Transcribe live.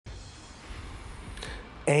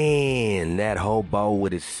And that hobo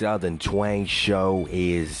with his southern twang show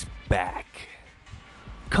is back.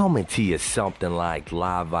 Coming to you something like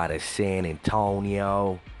live out of San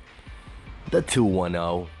Antonio. The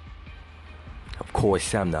 210. Of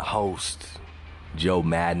course, I'm the host, Joe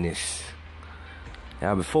Madness.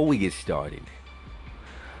 Now, before we get started,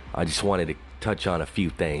 I just wanted to touch on a few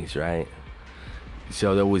things, right?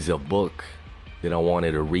 So there was a book that I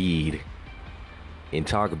wanted to read and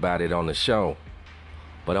talk about it on the show.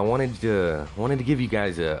 But I wanted to give you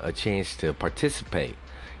guys a chance to participate.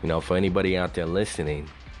 You know, for anybody out there listening,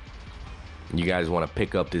 you guys want to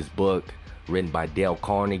pick up this book written by Dale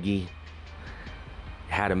Carnegie,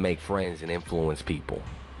 How to Make Friends and Influence People.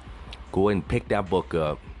 Go ahead and pick that book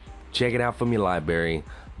up. Check it out from your library.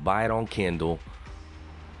 Buy it on Kindle.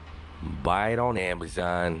 Buy it on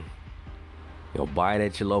Amazon. You know, buy it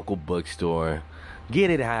at your local bookstore.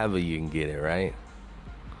 Get it however you can get it, right?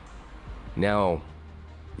 Now,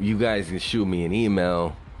 you guys can shoot me an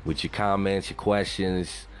email with your comments, your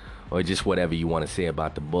questions, or just whatever you want to say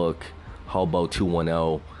about the book,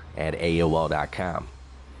 hobo210@aol.com.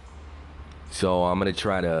 So I'm going to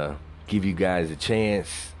try to give you guys a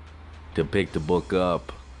chance to pick the book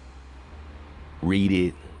up, read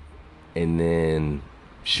it, and then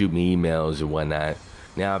shoot me emails or whatnot.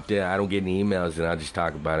 Now, if I don't get any emails, then I'll just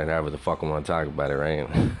talk about it however the fuck I want to talk about it, right?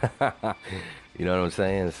 You know what I'm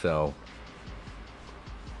saying? So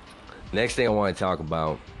next thing I want to talk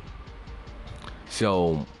about.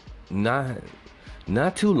 So, not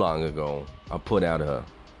too long ago, I put out an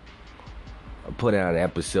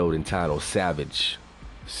episode entitled Savage.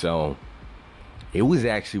 So, it was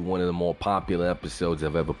actually one of the more popular episodes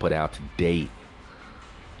I've ever put out to date.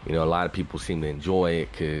 You know, a lot of people seem to enjoy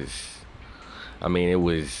it because, I mean, it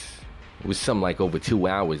was something like over 2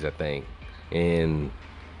 hours, I think. And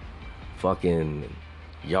fucking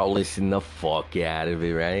y'all listen the fuck out of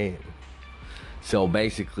it, right? So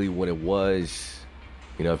basically what it was,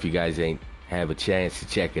 you know, if you guys ain't have a chance to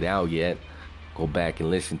check it out yet, go back and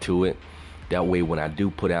listen to it. That way when I do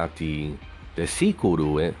put out the sequel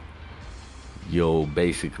to it, you'll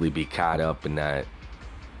basically be caught up and not,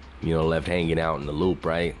 you know, left hanging out in the loop,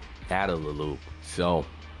 right? Out of the loop. So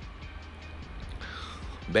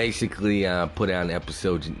basically I put out an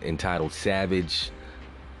episode entitled Savage,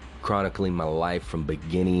 chronicling my life from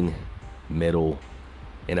beginning, middle,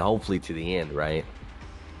 and hopefully to the end, right?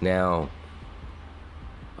 Now,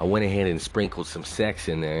 I went ahead and sprinkled some sex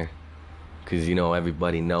in there, because, you know,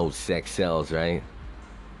 everybody knows sex sells, right?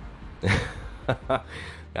 I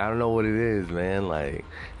don't know what it is, man. Like,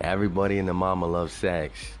 everybody and the mama loves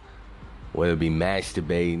sex. Whether it be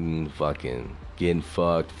masturbating, fucking getting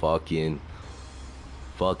fucked, fucking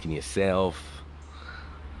yourself.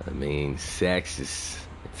 I mean, sex it's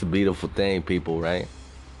a beautiful thing, people, right?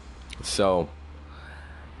 So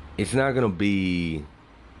it's not gonna be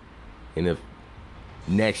in the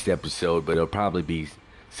next episode, but it'll probably be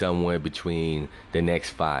somewhere between the next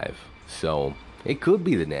 5. So it could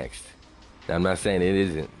be the next. I'm not saying it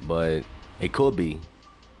isn't, but it could be.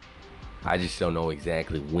 I just don't know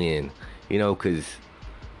exactly when. You know, because,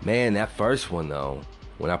 man, that first one, though,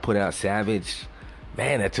 when I put out Savage,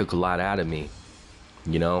 man, that took a lot out of me.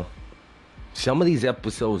 You know? Some of these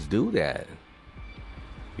episodes do that.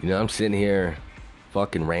 You know, I'm sitting here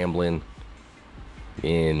fucking rambling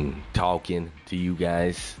and talking to you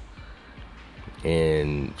guys,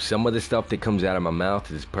 and some of the stuff that comes out of my mouth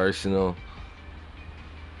is personal.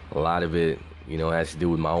 A lot of it, you know, has to do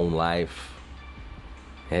with my own life,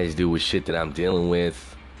 has to do with shit that I'm dealing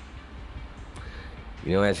with,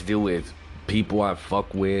 you know, has to do with people I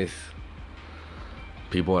fuck with,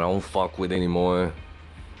 people I don't fuck with anymore,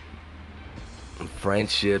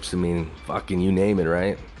 friendships, I mean, fucking you name it,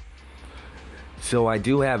 right? So I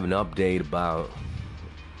do have an update about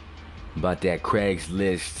that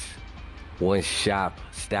Craigslist one shop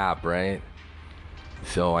stop, right?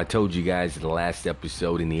 So I told you guys in the last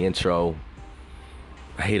episode in the intro,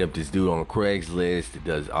 I hit up this dude on Craigslist that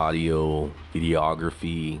does audio,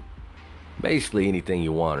 videography, basically anything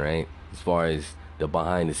you want, right? As far as the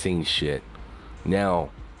behind the scenes shit. Now,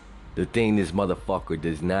 the thing this motherfucker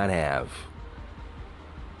does not have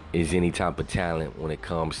is any type of talent when it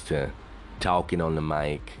comes to talking on the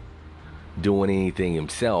mic, doing anything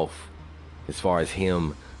himself, as far as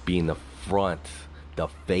him being the front, the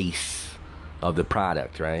face of the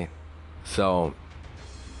product, right? So,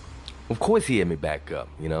 of course he hit me back up,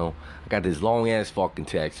 you know? I got this long ass fucking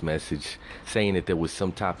text message saying that there was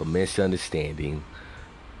some type of misunderstanding,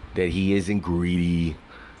 that he isn't greedy,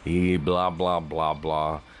 he blah blah blah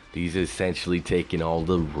blah. He's essentially taking all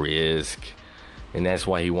the risk, and that's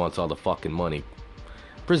why he wants all the fucking money.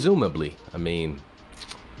 Presumably. I mean,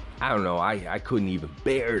 I don't know, I couldn't even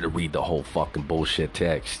bear to read the whole fucking bullshit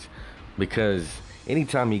text. Because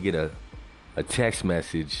anytime you get a text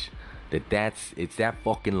message it's that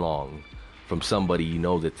fucking long from somebody you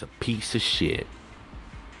know that's a piece of shit,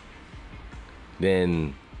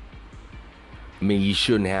 then I mean you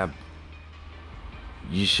shouldn't have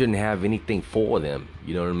anything for them.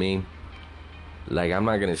 You know what I mean? Like, I'm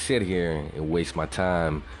not gonna sit here and waste my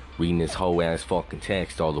time reading this whole ass fucking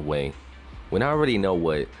text all the way when I already know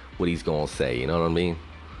what he's gonna say. You know what I mean?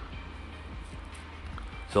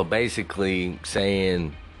 So basically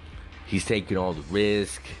saying he's taking all the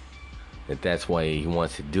risk, that's why he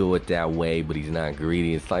wants to do it that way, but he's not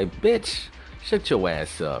greedy. It's like, bitch, shut your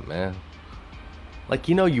ass up, man. Like,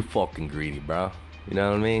 you know you fucking greedy, bro. You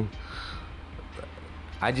know what I mean?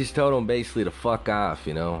 I just told him basically to fuck off,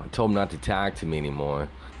 you know. I told him not to talk to me anymore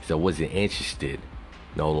because I wasn't interested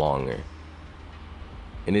no longer.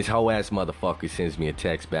 And this whole ass motherfucker sends me a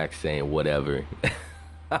text back saying whatever.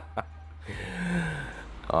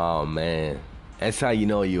 Oh, man. That's how you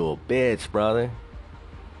know you're a bitch, brother.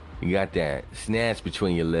 You got that snatch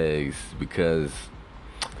between your legs because,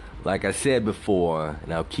 like I said before,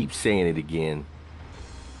 and I'll keep saying it again,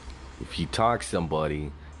 if you talk to somebody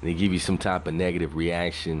and they give you some type of negative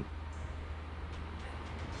reaction,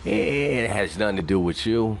 it has nothing to do with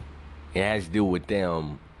you. It has to do with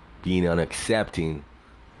them being unaccepting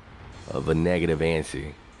of a negative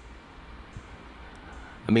answer.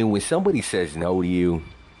 I mean, when somebody says no to you,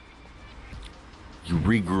 you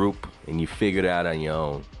regroup and you figure it out on your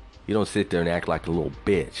own. You don't sit there and act like a little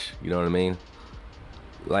bitch. You know what I mean?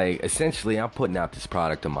 Like, essentially, I'm putting out this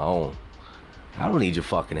product on my own. I don't need your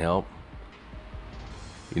fucking help.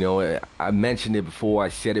 You know, I mentioned it before. I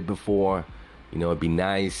said it before. You know, it'd be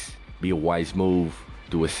nice, be a wise move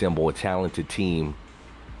to assemble a talented team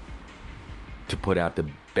to put out the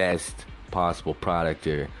best possible product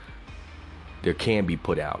there can be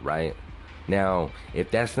put out, right? Now,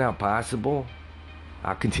 if that's not possible,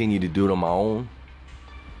 I'll continue to do it on my own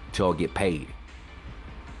till I get paid.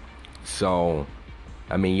 So,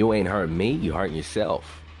 I mean, you ain't hurting me, you hurting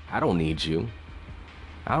yourself. I don't need you.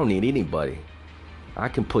 I don't need anybody. I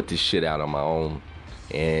can put this shit out on my own.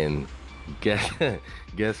 And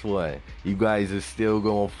guess what? You guys are still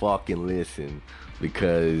gonna fucking listen.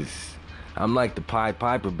 Because I'm like the Pied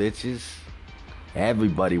Piper, bitches.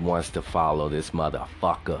 Everybody wants to follow this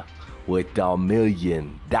motherfucker with the $1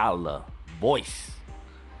 million voice.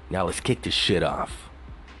 Now let's kick this shit off.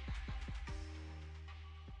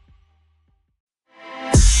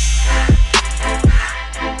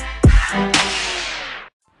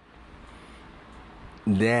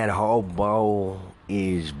 That hobo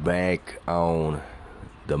is back on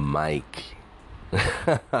the mic.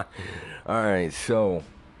 Alright, so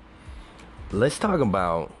let's talk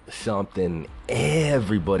about something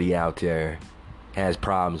everybody out there has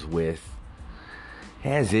problems with,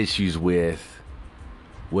 has issues with,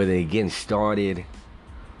 whether they getting started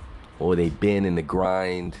or they've been in the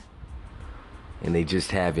grind and they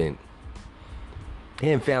just haven't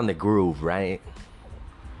found the groove, right?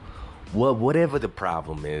 Well, whatever the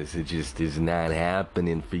problem is, it just is not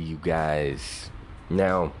happening for you guys.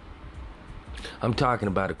 Now, I'm talking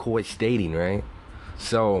about of course dating, right?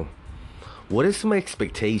 So, what are some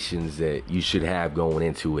expectations that you should have going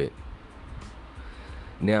into it?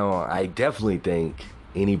 Now, I definitely think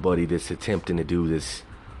anybody that's attempting to do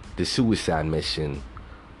the suicide mission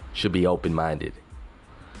should be open-minded,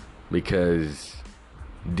 because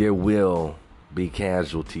there will be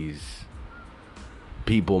casualties.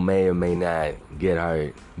 People may or may not get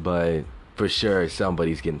hurt, but for sure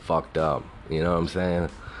somebody's getting fucked up. You know what I'm saying?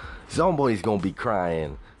 Somebody's gonna be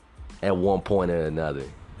crying at one point or another.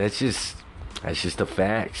 That's just the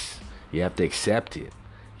facts. You have to accept it.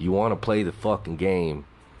 You want to play the fucking game,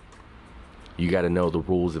 you got to know the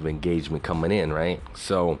rules of engagement coming in, right?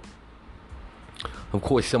 So, of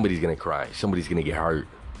course, somebody's gonna cry. Somebody's gonna get hurt,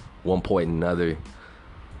 one point or another.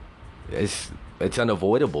 It's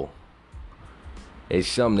unavoidable. It's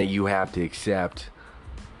something that you have to accept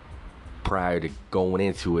prior to going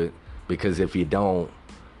into it, because if you don't,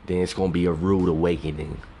 then it's gonna be a rude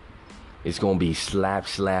awakening. It's gonna be slap,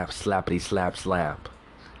 slap, slappity, slap, slap,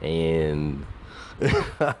 and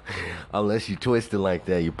unless you twist it like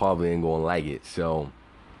that, you probably ain't gonna like it. So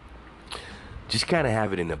just kind of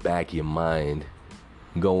have it in the back of your mind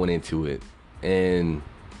going into it, and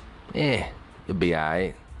it'll be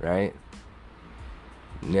alright, right?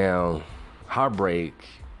 Now, heartbreak,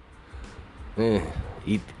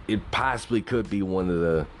 it possibly could be one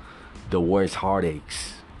of the worst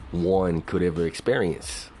heartaches one could ever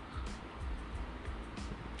experience.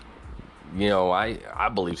 You know, I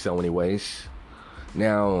believe so anyways.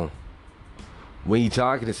 Now, when you're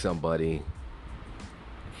talking to somebody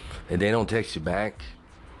and they don't text you back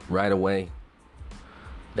right away,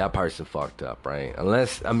 that person fucked up, right?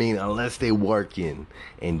 Unless they working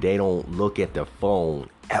and they don't look at the phone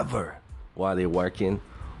ever while they're working,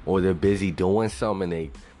 or they're busy doing something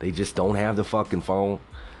and they just don't have the fucking phone.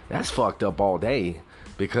 That's fucked up all day,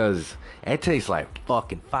 because it takes like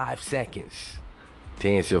fucking 5 seconds to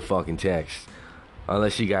answer a fucking text,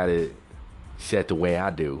 unless you got it set the way I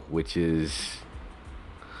do, which is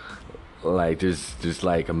like there's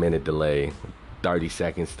like a minute delay, 30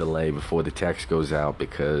 seconds delay before the text goes out,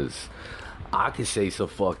 because I can say some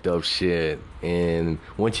fucked up shit, and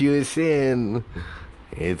once you hit send,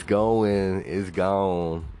 it's going, it's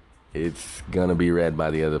gone, it's gonna be read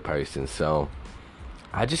by the other person. So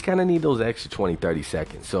I just kind of need those extra 20, 30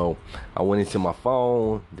 seconds. So I went into my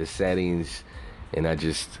phone, the settings, and I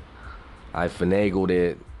finagled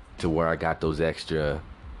it to where I got that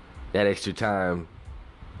extra time,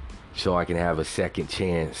 so I can have a second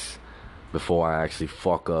chance before I actually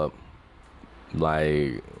fuck up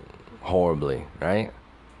like horribly, right?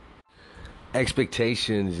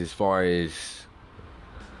 Expectations as far as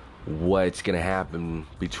what's gonna happen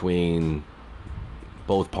between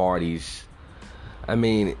both parties. I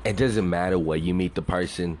mean, it doesn't matter where you meet the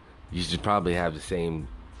person. You should probably have the same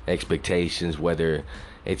expectations, whether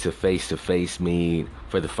it's a face-to-face meet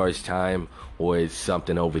for the first time, or it's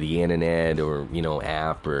something over the internet, or,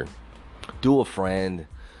 app, or do a friend.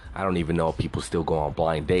 I don't even know if people still go on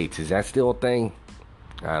blind dates. Is that still a thing?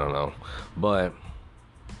 I don't know. But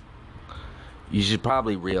you should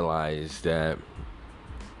probably realize that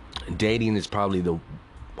dating is probably the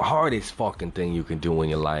hardest fucking thing you can do in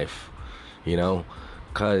your life,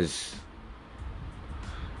 because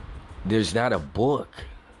there's not a book,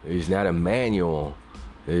 there's not a manual,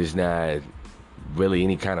 there's not really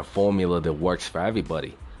any kind of formula that works for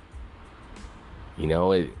everybody.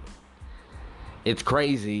 It's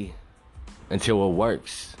crazy until it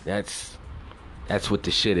works. That's what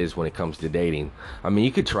the shit is when it comes to dating. I mean,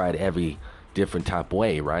 you could try it every different type of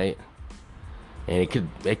way, right? And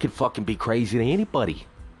it could fucking be crazy to anybody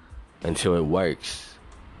until it works.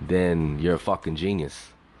 Then you're a fucking genius,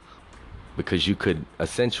 because you can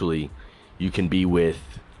be with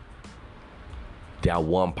that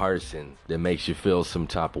one person that makes you feel some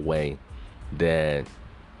type of way, that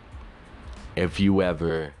if you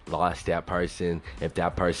ever lost that person, if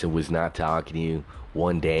that person was not talking to you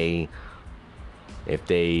one day, if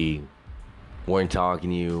they weren't talking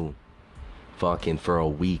to you fucking for a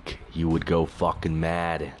week, you would go fucking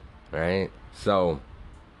mad, right? So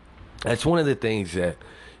that's one of the things that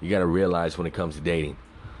you gotta realize when it comes to dating.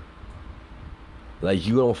 Like,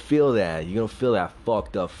 you're gonna feel that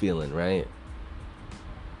fucked up feeling, right?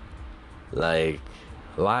 Like,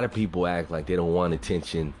 a lot of people act like they don't want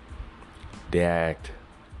attention. They act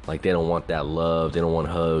like they don't want that love, they don't want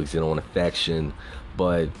hugs, they don't want affection.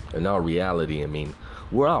 But in all reality, I mean,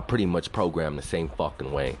 we're all pretty much programmed the same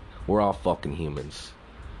fucking way. We're all fucking humans.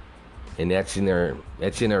 And that's in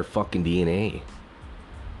our fucking DNA.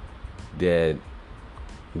 That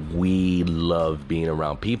we love being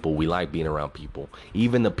around people. We like being around people.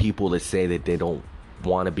 Even the people that say that they don't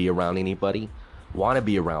want to be around anybody want to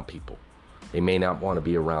be around people. They may not want to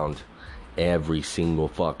be around every single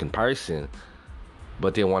fucking person,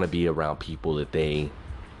 but they want to be around people that they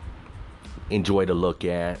enjoy to look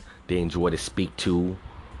at, they enjoy to speak to,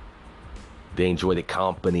 they enjoy the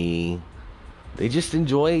company, they just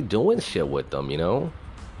enjoy doing shit with them,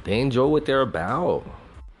 they enjoy what they're about.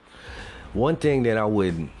 One thing that I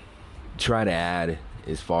would try to add,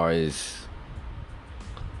 as far as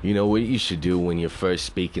what you should do when you're first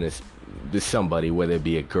speaking to somebody, whether it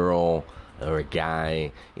be a girl or a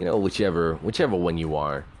guy, whichever one you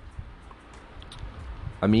are.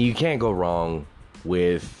 I mean, you can't go wrong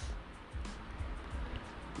with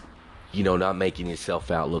not making yourself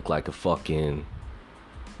out look like a whore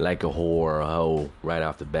or a hoe right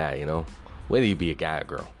off the bat, whether you be a guy or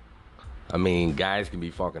girl. I mean, guys can be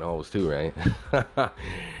fucking hoes too, right?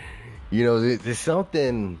 There's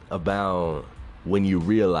something about when you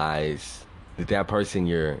realize that person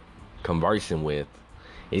you're conversing with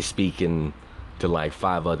is speaking to like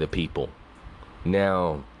 5 other people.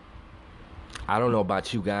 Now, I don't know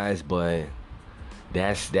about you guys, but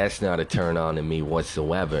that's not a turn on to me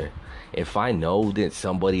whatsoever. If I know that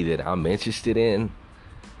somebody that I'm interested in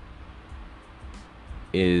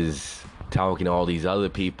is talking to all these other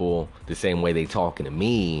people the same way they talking to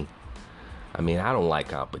me, I mean, I don't like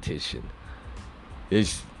competition.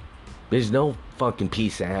 There's no fucking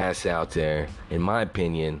piece of ass out there, in my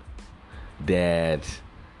opinion, that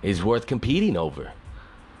is worth competing over.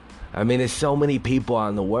 I mean, there's so many people out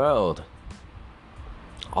in the world.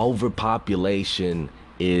 Overpopulation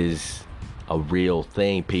is a real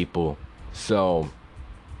thing, people. So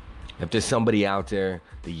if there's somebody out there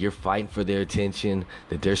that you're fighting for their attention,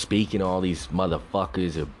 that they're speaking all these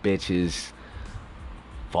motherfuckers or bitches,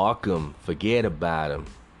 fuck them, forget about them.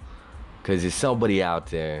 Because there's somebody out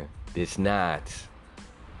there that's not.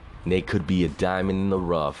 And they could be a diamond in the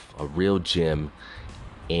rough, a real gem,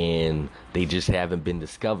 and they just haven't been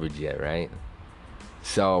discovered yet, right?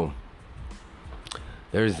 So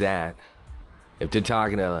there's that. If they're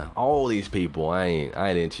talking to all these people, I ain't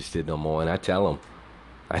interested no more. And I tell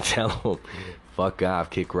them, fuck off,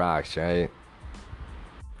 kick rocks, right?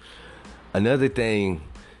 Another thing,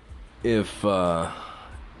 another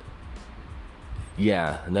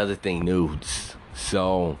thing, nudes.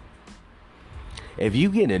 So if you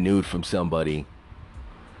get a nude from somebody,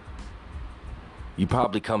 you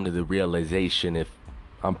probably come to the realization,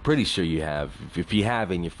 I'm pretty sure you have, if you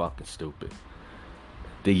haven't, you're fucking stupid,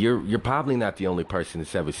 that you're probably not the only person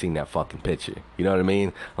that's ever seen that fucking picture. You know what I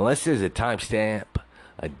mean? Unless there's a timestamp,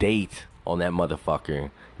 a date on that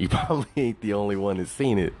motherfucker, you probably ain't the only one that's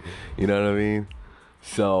seen it. You know what I mean?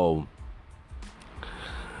 So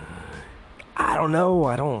I don't know.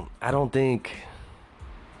 I don't think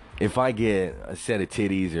if I get a set of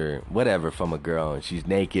titties or whatever from a girl and she's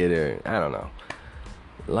naked, or I don't know,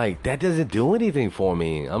 like, that doesn't do anything for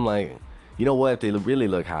me. I'm like, you know what? If they really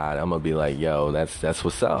look hot, I'm gonna be like, yo, that's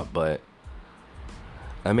what's up. But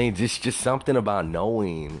I mean, just something about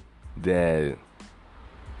knowing that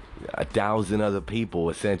 1,000 other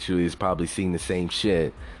people essentially is probably seeing the same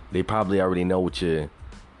shit. They probably already know what your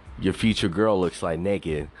future girl looks like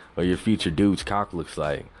naked, or your future dude's cock looks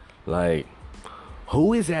like. Like,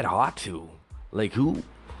 who is that hot to? Like, who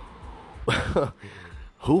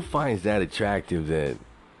who finds that attractive, that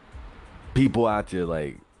people out there,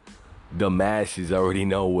 like the masses, already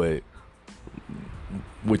know what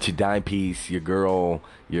your dime piece, your girl,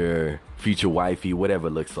 your future wifey, whatever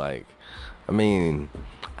looks like? I mean,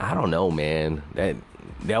 I don't know, man.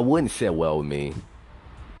 That wouldn't sit well with me.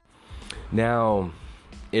 Now,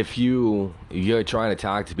 if you're trying to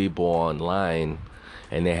talk to people online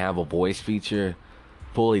and they have a voice feature,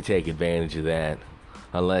 fully take advantage of that.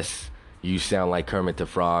 Unless you sound like Kermit the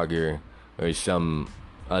Frog or some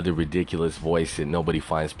other ridiculous voice that nobody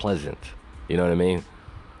finds pleasant. You know what I mean?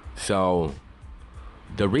 So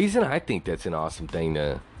the reason I think that's an awesome thing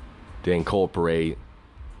to incorporate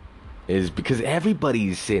is because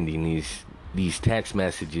everybody's sending these text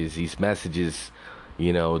messages, these messages,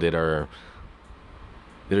 you know, that are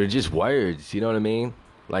just words, you know what I mean?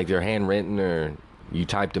 Like they're handwritten or you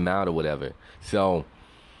typed them out or whatever. So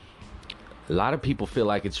a lot of people feel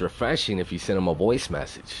like it's refreshing if you send them a voice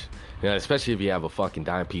message. You know, especially if you have a fucking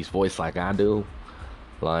dime piece voice like I do.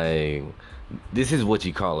 Like, this is what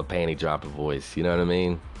you call a panty dropper voice, you know what I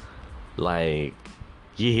mean? Like,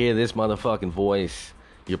 you hear this motherfucking voice,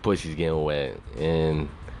 your pussy's getting wet. And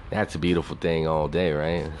that's a beautiful thing all day,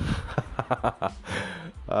 right?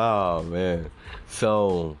 Oh, man.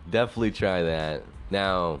 So, definitely try that.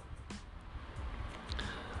 Now,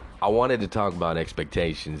 I wanted to talk about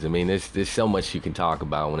expectations. I mean, there's so much you can talk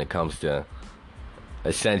about when it comes to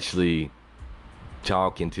essentially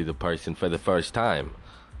talking to the person for the first time,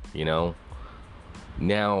 you know?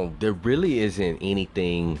 Now, there really isn't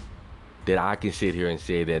anything that I can sit here and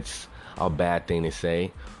say that's a bad thing to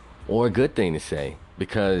say or a good thing to say,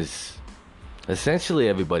 because essentially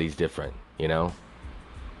everybody's different, you know?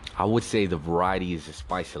 I would say the variety is the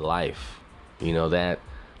spice of life. You know, that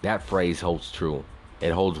phrase holds true.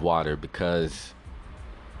 It holds water, because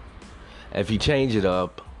if you change it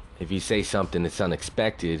up, if you say something that's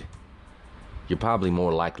unexpected, you're probably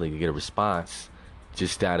more likely to get a response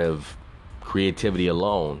just out of creativity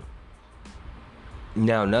alone.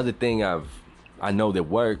 Now, another thing I know that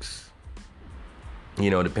works,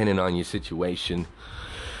 you know, depending on your situation,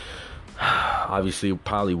 obviously it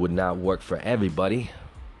probably would not work for everybody,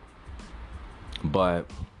 but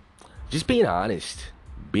just being honest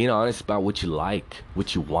about what you like,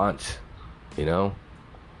 what you want, you know?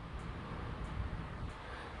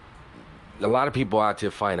 A lot of people out there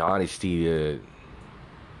find honesty to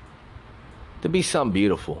be something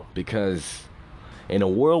beautiful, because in a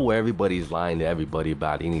world where everybody's lying to everybody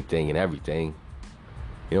about anything and everything,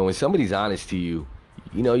 you know, when somebody's honest to you,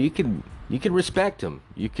 you know, you can respect them.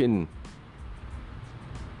 You can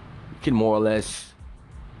more or less,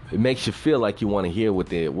 it makes you feel like you want to hear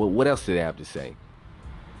what else do they have to say.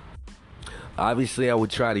 Obviously, I would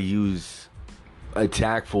try to use a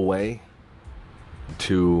tactful way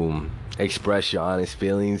to express your honest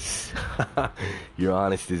feelings, your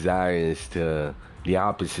honest desires to the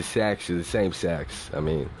opposite sex or the same sex. I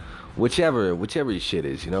mean, whichever your shit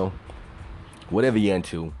is, whatever you're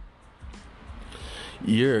into,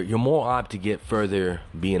 you're more apt to get further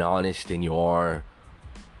being honest than you are,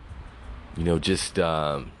 just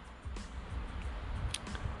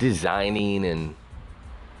designing and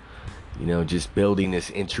just building this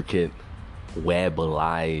intricate web of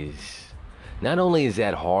lies. Not only is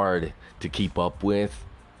that hard to keep up with,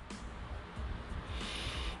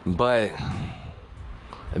 but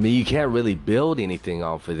I mean, you can't really build anything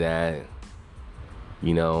off of that.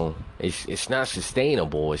 It's not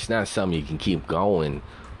sustainable. It's not something you can keep going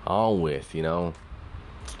on with.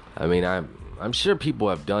 I mean, I'm sure people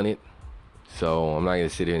have done it, so I'm not gonna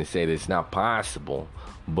sit here and say that it's not possible.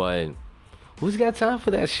 But who's got time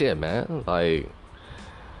for that shit, man? Like,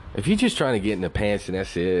 if you're just trying to get in the pants and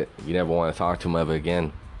that's it, you never want to talk to them ever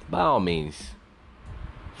again, by all means,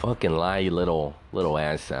 fucking lie your little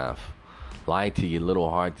ass off. Lie to your little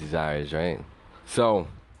heart desires, right? So,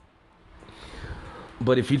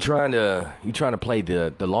 but if you're trying to play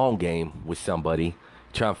the long game with somebody,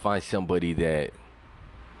 trying to find somebody that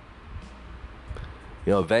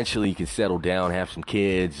eventually you can settle down, have some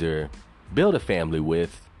kids, or build a family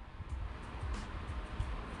with.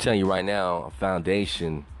 I'm telling you right now, a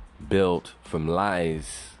foundation built from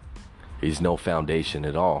lies is no foundation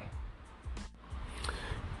at all.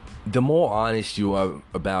 The more honest you are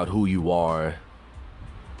about who you are,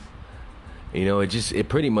 it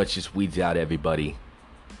pretty much just weeds out everybody.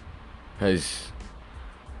 Because,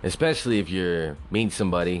 especially if you're meeting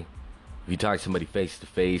somebody, if you talk to somebody face to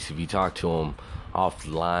face, if you talk to them off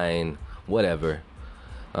the line, whatever,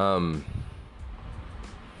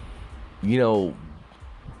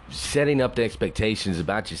 setting up the expectations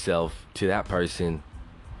about yourself to that person,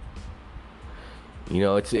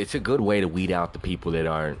 it's a good way to weed out the people that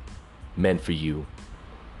aren't meant for you,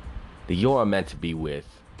 that you're meant to be with.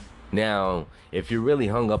 Now, if you're really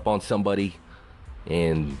hung up on somebody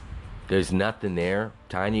and there's nothing there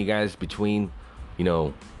tying you guys between,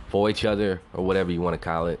 for each other or whatever you want to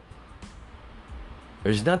call it,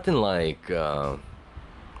 there's nothing like, there's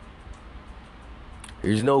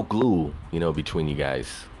no glue, between you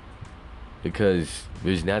guys, because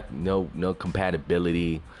there's no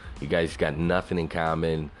compatibility. You guys got nothing in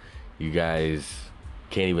common. You guys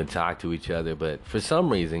can't even talk to each other, but for some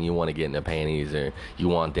reason you want to get in the panties or you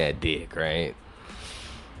want that dick, right?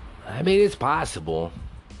 I mean, it's possible.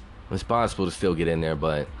 It's possible to still get in there,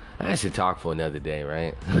 but I should talk for another day,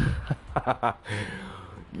 right?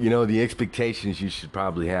 The expectations you should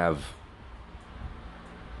probably have,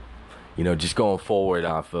 just going forward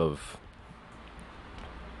off of,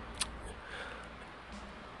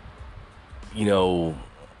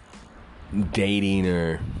 dating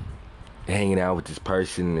or hanging out with this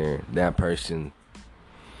person or that person,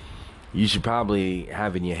 you should probably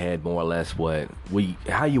have in your head more or less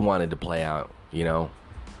how you want it to play out. Do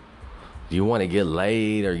you want to get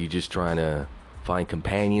laid? Or are you just trying to find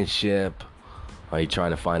companionship? Are you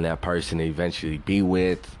trying to find that person to eventually be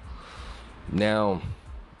with? Now,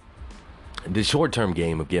 the short-term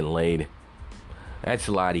game of getting laid, that's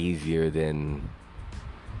a lot easier than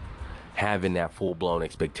having that full-blown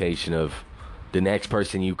expectation of the next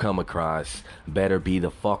person you come across better be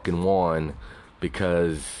the fucking one,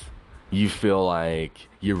 because you feel like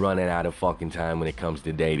you're running out of fucking time when it comes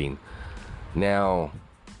to dating. Now,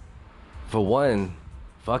 for one,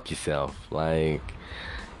 fuck yourself. Like,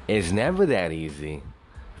 it's never that easy.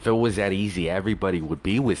 If it was that easy, everybody would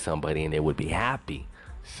be with somebody and they would be happy.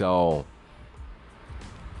 So,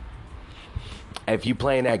 if you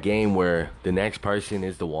playing that game where the next person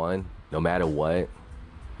is the one, no matter what,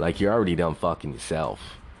 like, you're already done fucking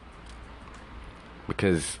yourself.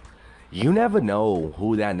 Because you never know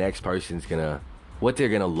who that next person's what they're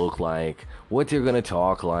gonna look like, what they're gonna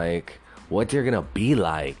talk like, what they're gonna be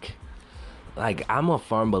like. Like, I'm a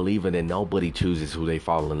firm believer that nobody chooses who they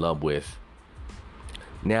fall in love with.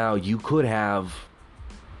 Now, you could have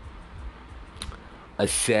a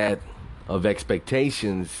set of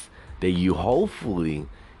expectations that hopefully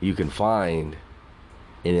you can find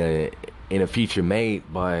in a future mate,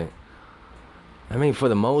 but I mean, for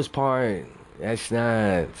the most part, it's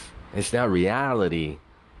not reality.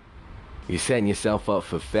 You're setting yourself up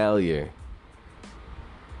for failure.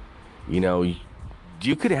 You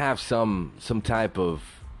could have some type of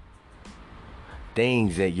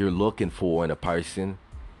things that you're looking for in a person.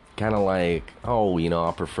 Kind of like,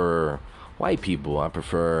 I prefer white people. I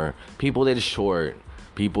prefer people that are short,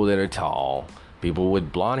 people that are tall, people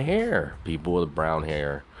with blonde hair, people with brown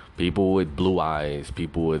hair, people with blue eyes,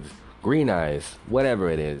 people with green eyes, whatever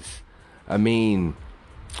it is. I mean,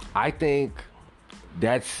 I think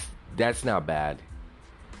that's not bad.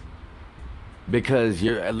 because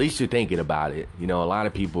you're at least you're thinking about it. You know, a lot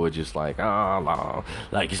of people are just like, oh, no,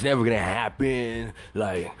 like it's never gonna happen.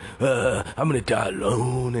 Like, I'm gonna die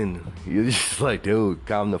alone, and you're just like, dude,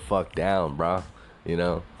 calm the fuck down, bro. You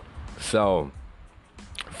know, so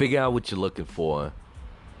figure out what you're looking for.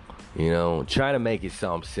 You know, try to make it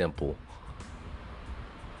something simple.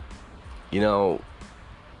 You know,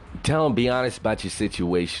 tell them, be honest about your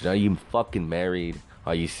situation. Are you fucking married?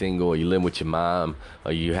 Are you single? Are you living with your mom?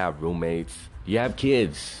 Or you have roommates? You have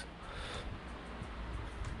kids?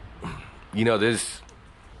 You know, there's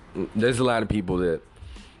a lot of people that,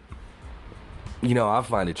 you know, I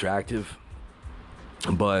find attractive,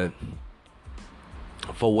 but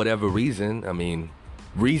for whatever reason, I mean,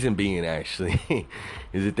 reason being actually,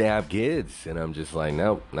 is that they have kids, and I'm just like,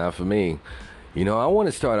 nope, not for me. You know, I want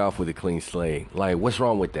to start off with a clean slate. Like, what's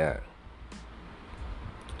wrong with that?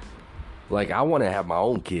 Like, I want to have my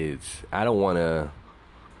own kids. I don't want to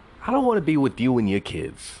be with you and your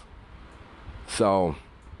kids. So,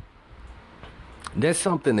 that's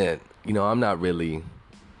something that, you know, I'm not really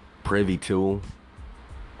privy to.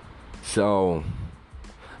 So,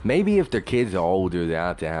 maybe if their kids are older, they're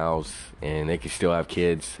out the house, and they can still have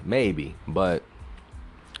kids, maybe. But,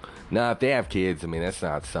 nah, if they have kids, I mean, that's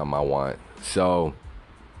not something I want. So,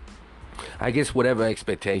 I guess whatever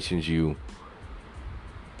expectations you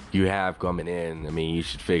have coming in, I mean, you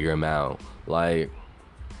should figure them out. Like,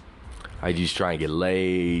 are you just trying to get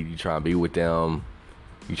laid? You trying to be with them?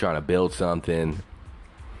 You trying to build something?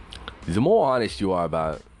 The more honest you are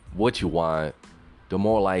about what you want, the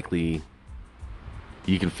more likely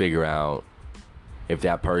you can figure out if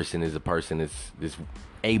that person is a person that's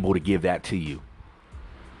able to give that to you.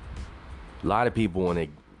 A lot of people, when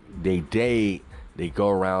they date, they go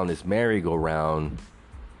around this merry-go-round.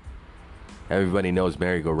 Everybody knows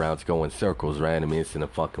merry-go-rounds go in circles, right? I mean, it's in a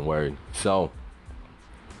fucking word. So,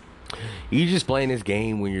 you're just playing this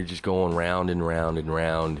game when you're just going round and round and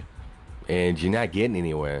round, and you're not getting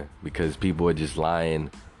anywhere because people are just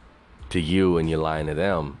lying to you and you're lying to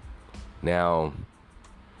them. Now,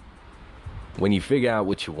 when you figure out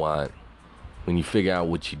what you want, when you figure out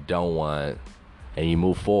what you don't want, and you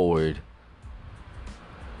move forward,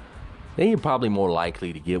 then you're probably more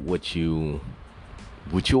likely to get what you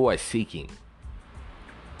are seeking.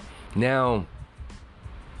 Now,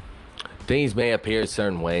 things may appear a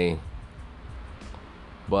certain way,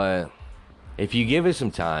 but if you give it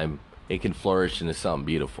some time, it can flourish into something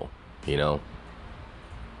beautiful, you know?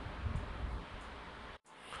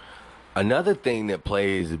 Another thing that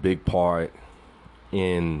plays a big part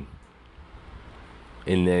in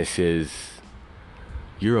this is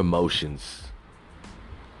your emotions.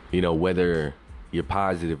 You know, whether you're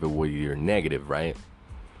positive or whether you're negative, right?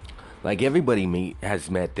 Like, everybody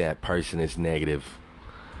has met that person that's negative.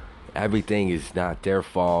 Everything is not their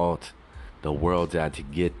fault. The world's out to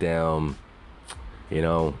get them. You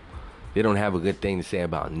know, they don't have a good thing to say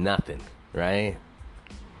about nothing, right?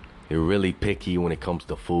 They're really picky when it comes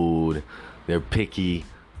to food. They're picky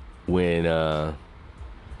when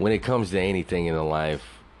it comes to anything in their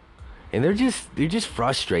life. And they're just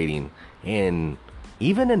frustrating and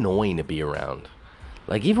even annoying to be around.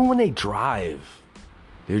 Like, even when they drive,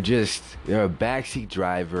 they're a backseat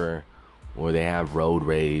driver, or they have road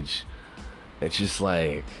rage. It's just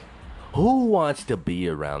like, who wants to be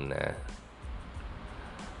around that?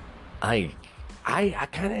 I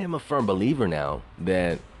kind of am a firm believer now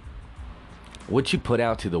that what you put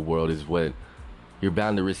out to the world is what you're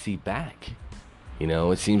bound to receive back. You know,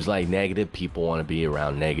 it seems like negative people want to be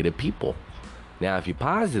around negative people. Now, if you're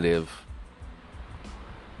positive,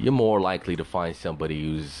 you're more likely to find somebody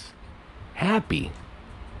who's happier,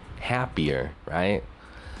 right?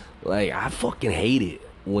 Like, I fucking hate it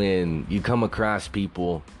when you come across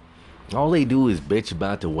people, all they do is bitch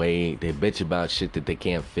about the weight. They bitch about shit that they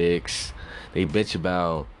can't fix. They bitch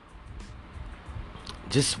about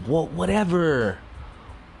just whatever,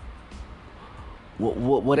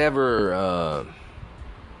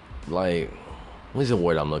 like, what's the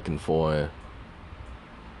word I'm looking for?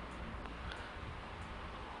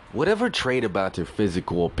 Whatever trait about their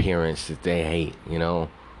physical appearance that they hate, you know?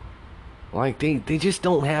 Like, they just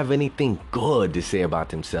don't have anything good to say about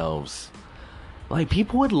themselves. Like,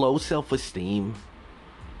 people with low self-esteem,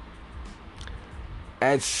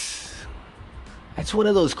 that's one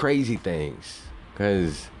of those crazy things.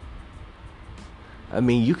 Because, I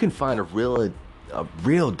mean, you can find a real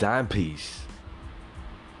dime piece.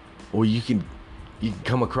 Or you can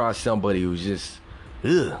come across somebody who's just,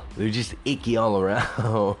 they're just icky all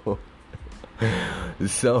around.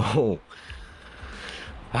 So,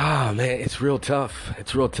 man, it's real tough.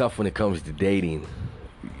 It's real tough when it comes to dating.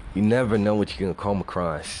 You never know what you're going to come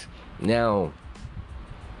across. Now,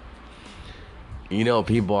 you know,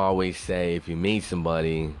 people always say if you meet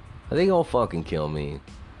somebody, they gonna fucking kill me.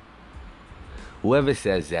 Whoever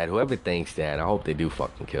says that, whoever thinks that, I hope they do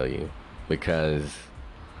fucking kill you. Because,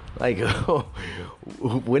 like,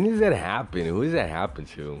 when does that happen? Who does that happen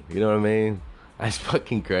to? You know what I mean? That's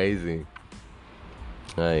fucking crazy.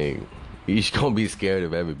 Like, you just gonna be scared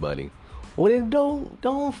of everybody. Well, then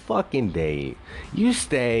don't fucking date. You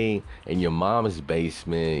stay in your mom's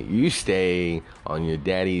basement. You stay on your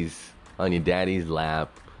daddy's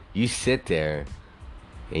lap. You sit there,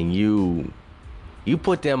 and you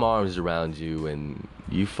put them arms around you, and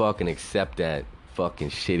you fucking accept that fucking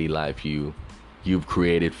shitty life you've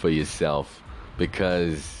created for yourself.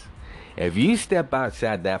 Because if you step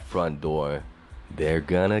outside that front door, they're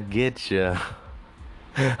gonna get you.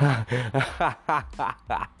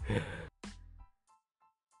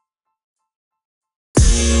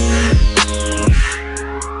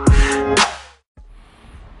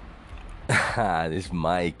 This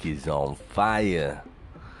mic is on fire.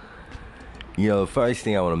 You know, the first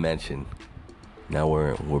thing I want to mention. Now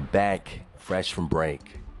we're back, fresh from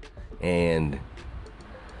break, and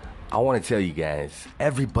I want to tell you guys,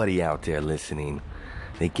 everybody out there listening,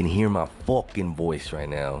 they can hear my fucking voice right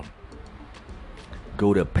now.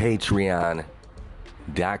 Go to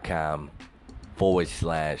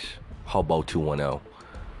patreon.com/Hobo210.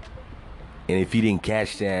 And if you didn't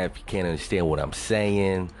catch that, if you can't understand what I'm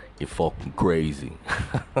saying, you're fucking crazy.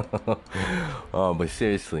 But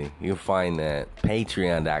seriously, you can find that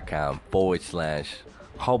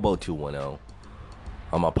patreon.com/Hobo210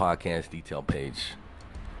 on my podcast detail page.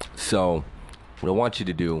 So, what I want you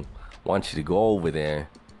to do, I want you to go over there.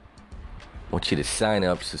 I want you to sign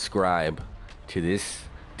up, subscribe to this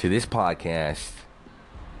podcast,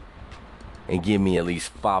 and give me at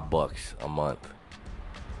least $5 a month.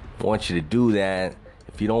 I want you to do that.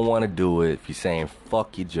 If you don't want to do it, if you're saying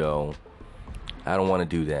fuck you, Joe, I don't want to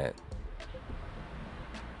do that.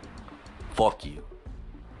 Fuck you.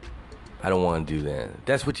 I don't want to do that. If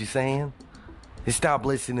that's what you're saying, then stop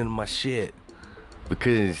listening to my shit.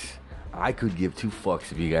 Because I could give two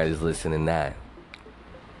fucks if you guys listen to that.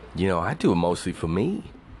 You know, I do it mostly for me.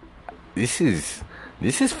 This is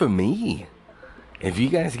for me. If you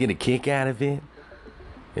guys get a kick out of it,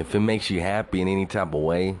 if it makes you happy in any type of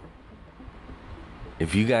way,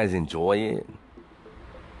 if you guys enjoy it,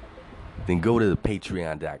 then go to the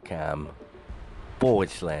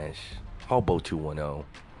patreon.com/Hobo210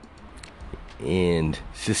 and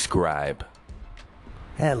subscribe.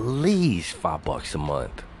 At least $5 a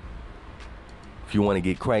month. If you want to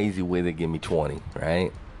get crazy with it, give me 20,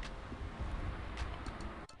 right?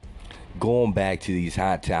 Going back to these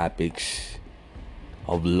hot topics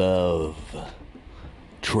of love,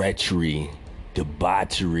 treachery,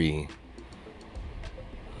 debauchery,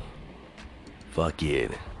 fuck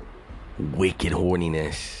it, wicked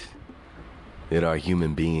horniness that are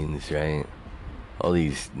human beings, right? All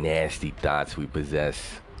these nasty thoughts we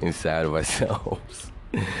possess inside of ourselves.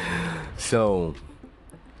 So,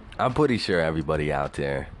 I'm pretty sure everybody out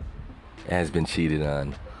there has been cheated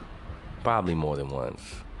on. Probably more than once.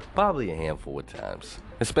 Probably a handful of times.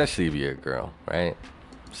 Especially if you're a girl, right?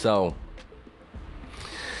 So,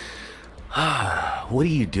 what do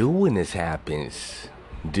you do when this happens?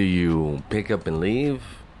 Do you pick up and leave?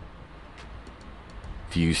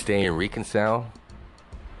 Do you stay and reconcile?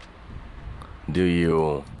 Do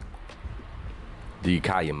you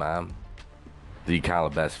call your mom? Do you call a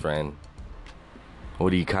best friend? Or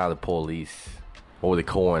do you call the police or the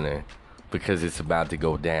coroner because it's about to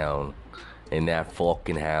go down in that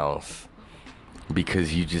fucking house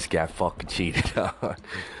because you just got fucking cheated on?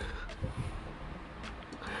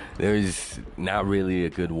 There's not really a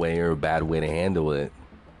good way or a bad way to handle it.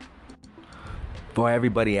 For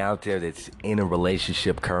everybody out there that's in a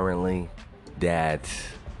relationship currently that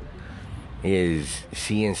is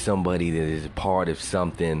seeing somebody that is a part of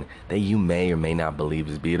something that you may or may not believe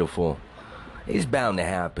is beautiful, it's bound to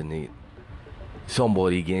happen.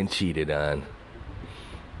 Somebody getting cheated on.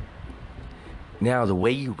 Now, the way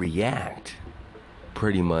you react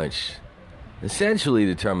pretty much essentially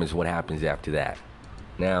determines what happens after that.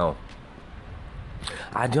 Now,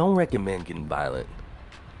 I don't recommend getting violent.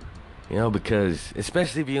 You know, because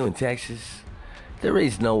especially if you're in Texas, there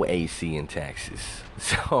is no AC in Texas.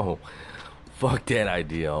 So, fuck that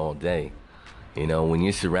idea all day. You know, when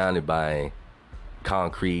you're surrounded by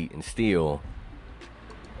concrete and steel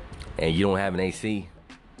and you don't have an AC,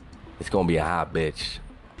 it's gonna be a hot bitch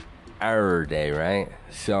every day, right?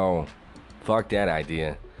 So, fuck that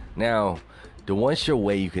idea. Now, the one sure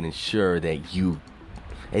way you can ensure that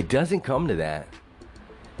it doesn't come to that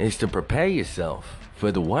is to prepare yourself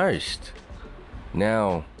for the worst.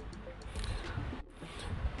 Now,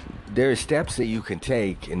 there are steps that you can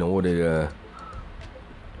take in order to,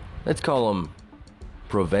 let's call them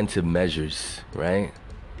preventive measures, right?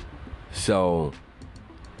 So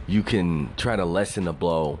you can try to lessen the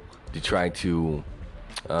blow to try to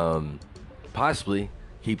possibly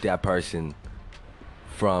keep that person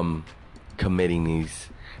from committing these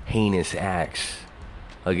heinous acts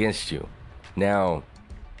against you. Now,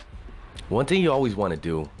 one thing you always want to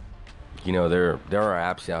do, you know, there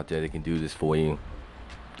are apps out there that can do this for you,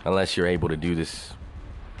 unless you're able to do this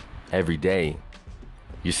every day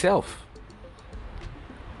yourself.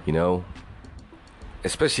 You know,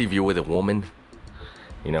 especially if you're with a woman,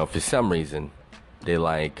 you know, for some reason they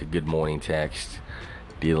like a good morning text,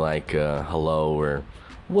 they like hello or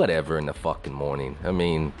whatever in the fucking morning. I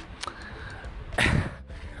mean,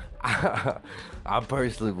 I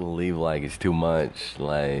personally believe like it's too much.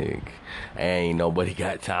 Like, ain't nobody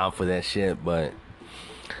got time for that shit. But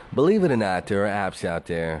believe it or not, there are apps out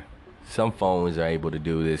there. Some phones are able to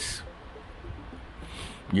do this.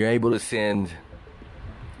 You're able to send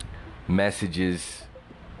messages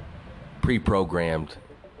pre-programmed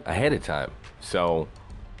ahead of time. So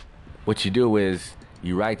what you do is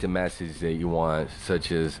you write the message that you want,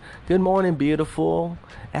 such as, good morning, beautiful.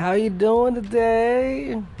 How you doing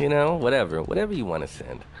today? You know, whatever you want to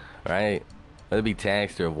send, right? Whether it be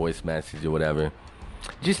text or a voice message or whatever.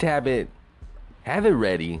 Just have it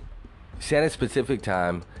ready. Set a specific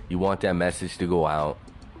time you want that message to go out.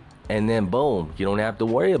 And then boom, you don't have to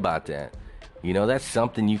worry about that. You know, that's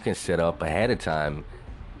something you can set up ahead of time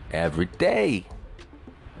every day.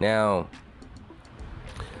 Now,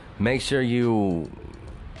 make sure you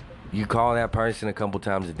call that person a couple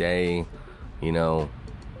times a day, you know,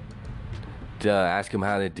 to ask them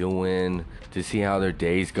how they're doing, to see how their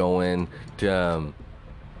day's going, to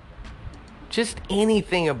just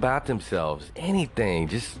anything about themselves, anything,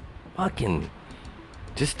 just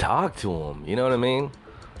talk to them, you know what I mean?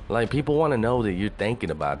 Like, people want to know that you're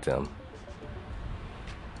thinking about them.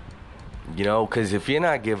 You know, because if you're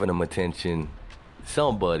not giving them attention,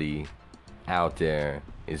 somebody out there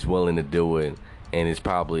is willing to do it and is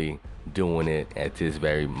probably doing it at this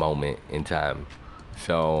very moment in time.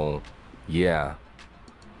 So, yeah,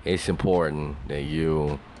 it's important that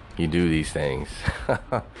you do these things.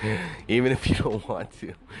 Even if you don't want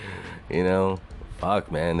to. You know,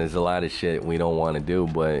 fuck, man, there's a lot of shit we don't want to do,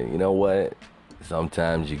 but you know what?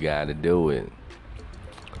 Sometimes you gotta do it.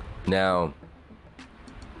 Now,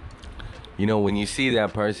 you know, when you see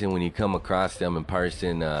that person, when you come across them in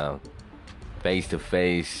person, face to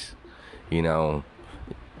face, you know,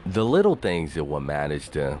 the little things are what matters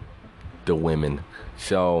to the women.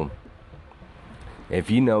 So if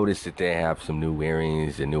you notice that they have some new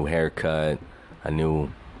earrings, a new haircut, a new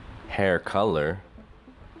hair color,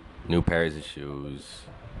 new pairs of shoes,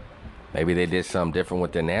 maybe they did something different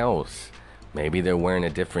with their nails, maybe they're wearing a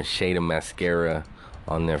different shade of mascara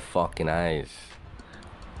on their fucking eyes,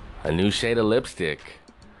 a new shade of lipstick,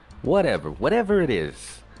 whatever it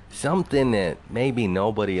is, something that maybe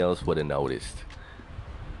nobody else would have noticed.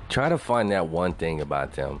 Try to find that one thing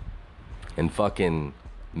about them and fucking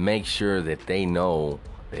make sure that they know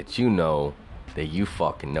that you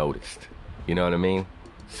fucking noticed. You know what I mean?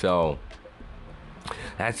 So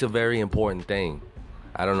that's a very important thing.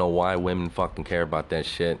 I don't know why women fucking care about that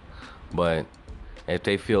shit, but if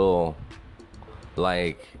they feel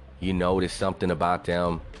like you notice something about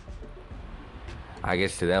them, I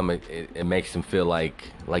guess to them it makes them feel like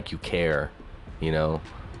you care, you know,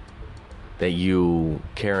 that you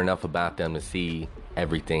care enough about them to see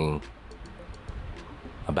everything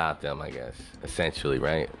about them, I guess, essentially,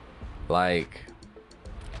 right? Like,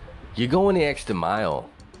 you're going the extra mile,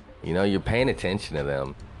 you know, you're paying attention to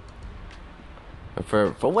them.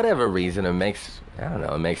 For whatever reason, it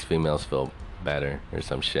makes females feel better or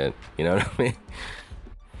some shit, you know what I mean?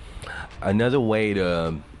 Another way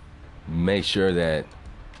to make sure that,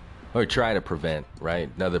 or try to prevent, right?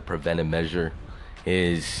 Another preventive measure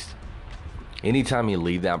is anytime you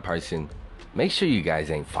leave that person, make sure you guys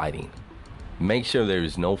ain't fighting. Make sure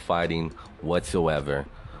there's no fighting whatsoever.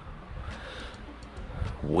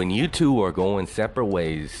 When you two are going separate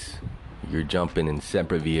ways, you're jumping in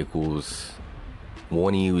separate vehicles,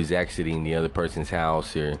 one of you is exiting the other person's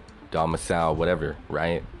house or domicile, whatever,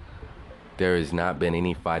 right? There has not been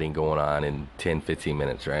any fighting going on in 10-15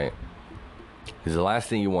 minutes, right? Because the last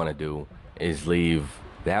thing you want to do is leave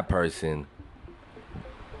that person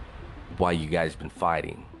while you guys been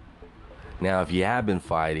fighting. Now, if you have been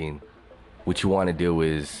fighting, what you want to do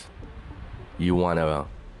is you want to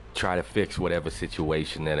try to fix whatever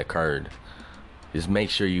situation that occurred. Just make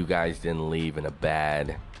sure you guys didn't leave in a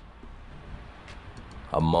bad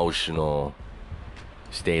emotional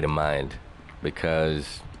state of mind,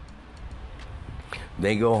 because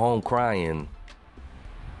they go home crying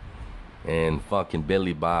and fucking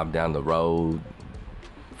Billy Bob down the road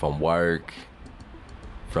from work,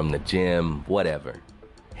 from the gym, whatever,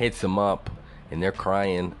 hits them up and they're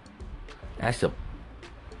crying. That's a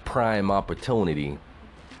prime opportunity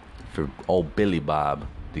for old Billy Bob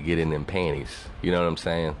to get in them panties. You know what I'm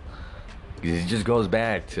saying? It just goes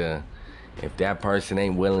back to, if that person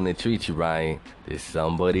ain't willing to treat you right, there's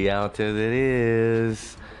somebody out there that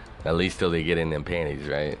is. At least till they get in them panties,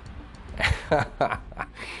 right?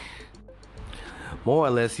 More or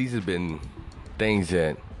less, these have been things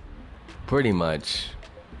that pretty much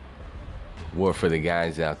were for the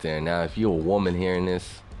guys out there. Now, if you're a woman hearing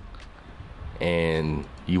this and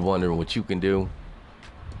you wondering what you can do,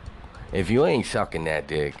 if you ain't sucking that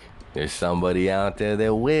dick, there's somebody out there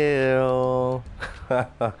that will.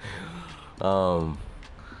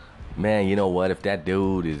 Man, you know what? If that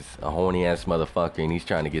dude is a horny ass motherfucker and he's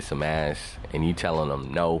trying to get some ass and you telling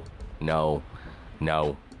him no, no,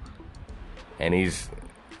 no, and he's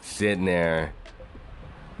sitting there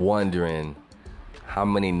wondering how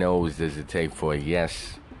many no's does it take for a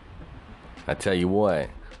yes, I tell you what,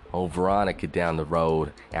 old Veronica down the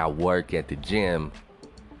road at work at the gym,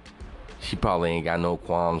 she probably ain't got no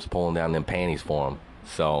qualms pulling down them panties for him.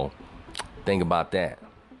 So think about that.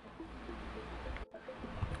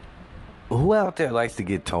 Who out there likes to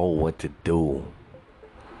get told what to do?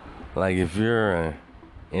 Like, if you're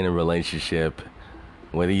in a relationship,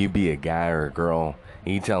 whether you be a guy or a girl,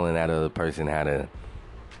 you telling that other person how to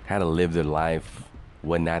live their life,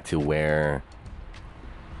 what not to wear,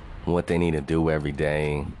 what they need to do every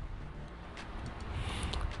day.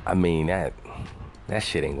 I mean, that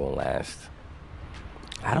shit ain't gonna last.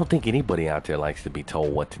 I don't think anybody out there likes to be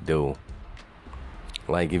told what to do.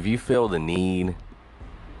 Like, if you feel the need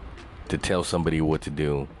to tell somebody what to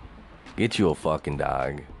do, get you a fucking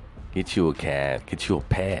dog, get you a cat, get you a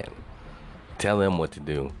pet. Tell them what to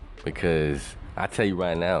do, because I tell you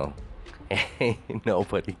right now, ain't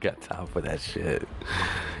nobody got time for that shit.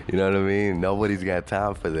 You know what I mean? Nobody's got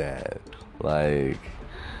time for that. Like,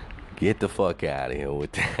 get the fuck out of here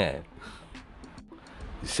with that.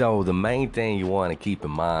 So the main thing you want to keep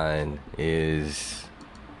in mind is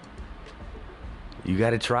you got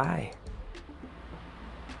to try.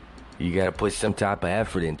 You got to put some type of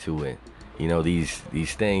effort into it. You know, these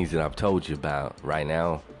things that I've told you about right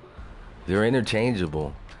now, they're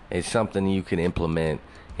interchangeable. It's something you can implement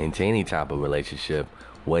into any type of relationship,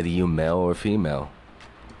 whether you male or female.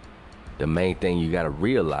 The main thing you got to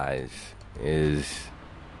realize is,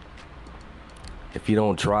 if you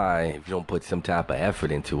don't try, if you don't put some type of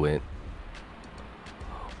effort into it,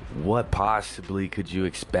 what possibly could you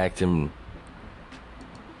expect in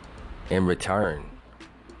return?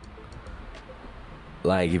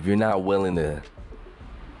 Like, if you're not willing to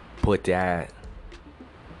put that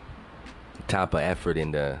type of effort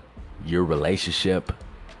into your relationship,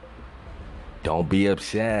 don't be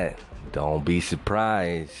upset. Don't be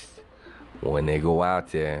surprised when they go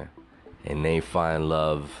out there and they find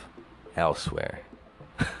love elsewhere.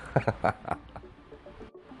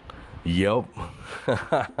 Yup.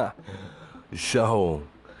 So,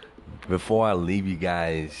 before I leave you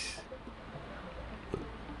guys,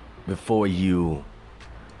 before you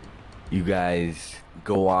guys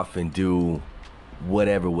go off and do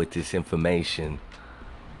whatever with this information,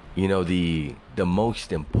 you know, the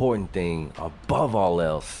most important thing above all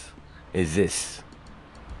else is this.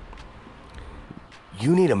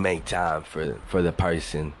 You need to make time for the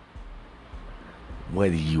person.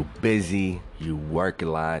 Whether you busy, you work a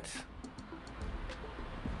lot,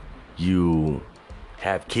 you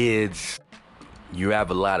have kids, you have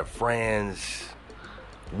a lot of friends,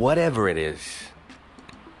 whatever it is,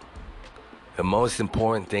 the most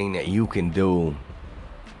important thing that you can do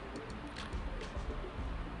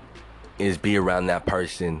is be around that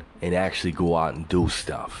person and actually go out and do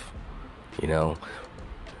stuff. You know,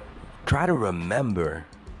 try to remember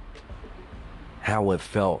how it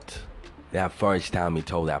felt that first time you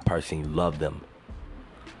told that person you loved them.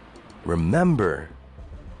 Remember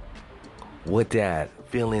what that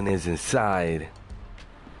feeling is inside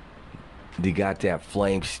that got that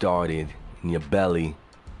flame started in your belly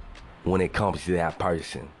when it comes to that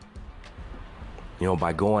person. You know,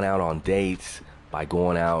 by going out on dates, by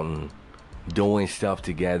going out and doing stuff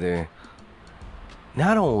together.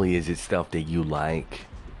 Not only is it stuff that you like,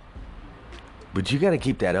 but you got to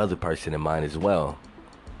keep that other person in mind as well.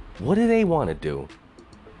 What do they want to do?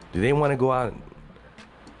 Do they want to go out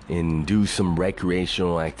and do some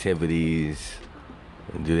recreational activities,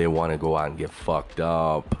 Do they want to go out and get fucked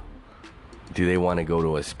up? Do they want to go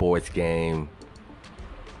to a sports game?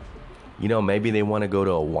 You know, maybe they want to go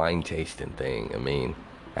to a wine tasting thing. I mean,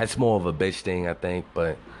 that's more of a bitch thing, I think.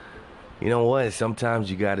 But you know what?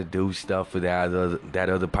 Sometimes you got to do stuff for that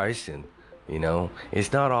other person. You know,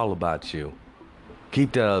 it's not all about you.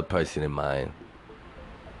 Keep that other person in mind.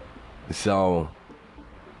 So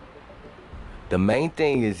the main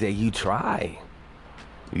thing is that you try.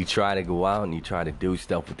 You try to go out and you try to do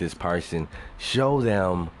stuff with this person. Show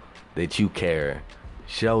them that you care.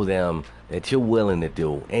 Show them that you're willing to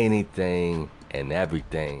do anything and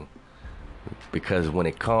everything. Because when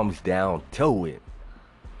it comes down to it,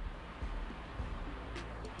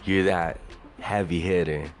 you're that heavy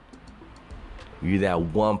hitter. You're that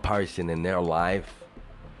one person in their life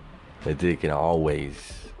that they can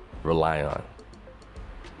always rely on.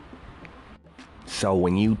 So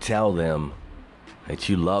when you tell them that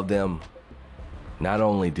you love them, not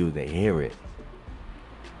only do they hear it,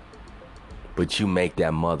 but you make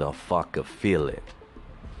that motherfucker feel it.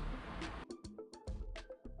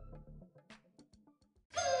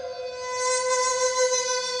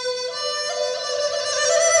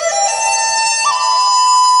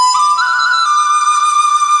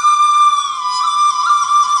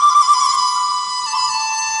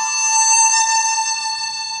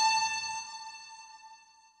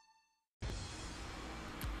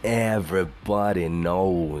 Everybody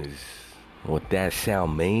knows what that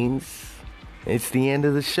sound means. It's the end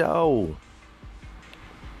of the show.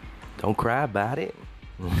 Don't cry about it.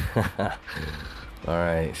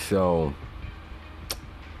 Alright, so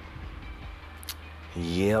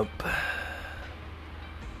yep.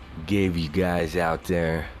 Gave you guys out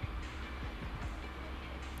there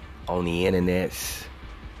on the internets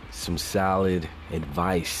some solid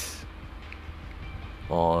advice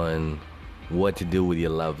on what to do with your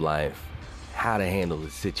love life, how to handle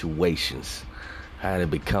the situations, how to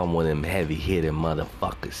become one of them heavy-hitting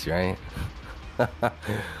motherfuckers, right?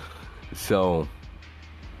 So,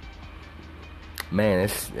 man,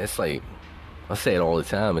 it's like, I say it all the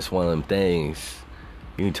time, it's one of them things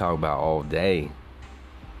you can talk about all day.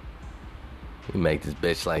 You make this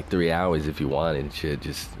bitch like 3 hours if you wanted and shit,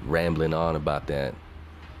 just rambling on about that.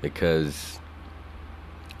 Because,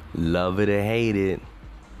 love it or hate it,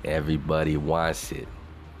 everybody wants it,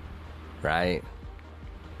 right?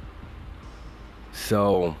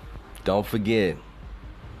 So, don't forget,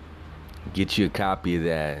 get you a copy of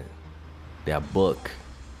that book,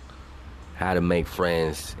 How to Make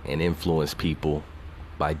Friends and Influence People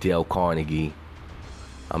by Dale Carnegie.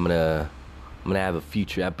 I'm gonna have a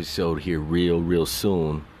future episode here real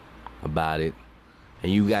soon about it,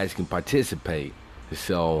 and you guys can participate.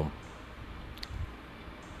 So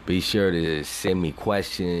be sure to send me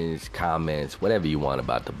questions, comments, whatever you want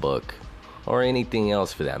about the book, or anything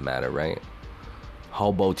else for that matter, right?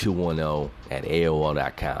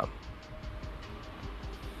 Hobo210@AOL.com.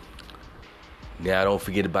 Now, don't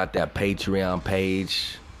forget about that Patreon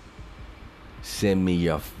page. Send me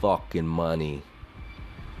your fucking money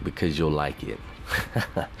because you'll like it.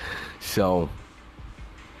 So,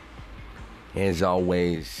 as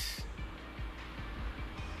always,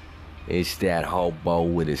 it's that hobo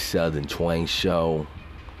with a southern twang show.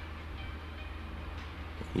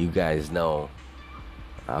 You guys know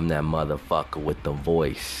I'm that motherfucker with the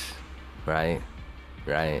voice, right?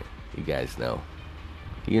 Right? You guys know.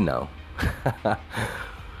 You know.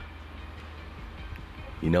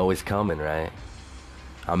 You know it's coming, right?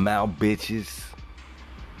 I'm out, bitches.